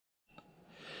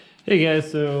Hey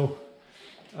guys, so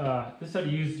this is how to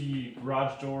use the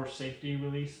garage door safety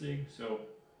release thing. So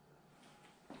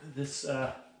this,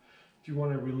 if you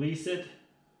want to release it,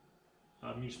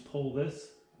 you just pull this.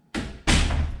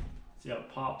 See how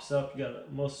it pops up? You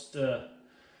got most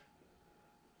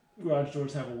garage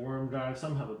doors have a worm drive.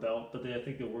 Some have a belt, but I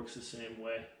think it works the same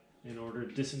way. In order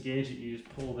to disengage it, you just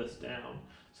pull this down.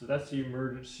 So that's the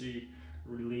emergency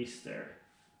release there.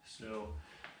 So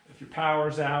if your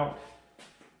power's out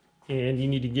and you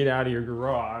need to get out of your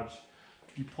garage,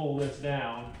 you pull this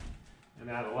down, and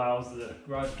that allows the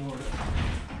garage door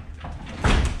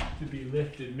to be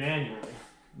lifted manually.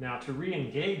 Now to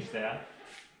re-engage that,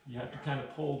 you have to kind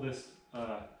of pull this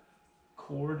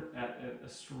cord at a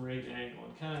straight angle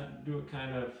and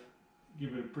kind of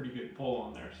give it a pretty good pull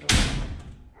on there. So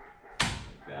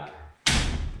like that.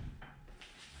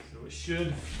 So it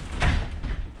should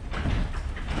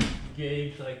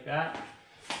engage like that.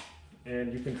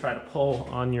 And you can try to pull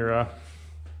on your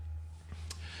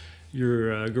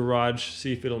garage,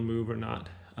 see if it'll move or not.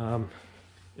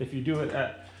 If you do it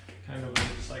at kind of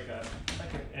just like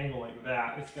an angle like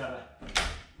that, it's got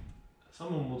some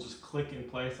of them will just click in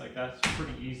place like that. It's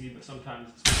pretty easy, but sometimes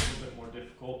it's a little bit more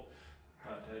difficult.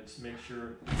 But just make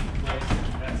sure it's in place.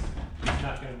 That's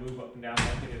not going to move up and down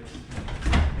like it is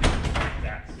like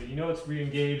that. So you know it's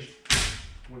re-engaged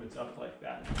when it's up like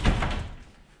that.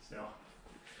 So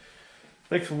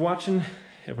thanks for watching.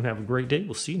 Everyone have a great day.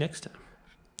 We'll see you next time.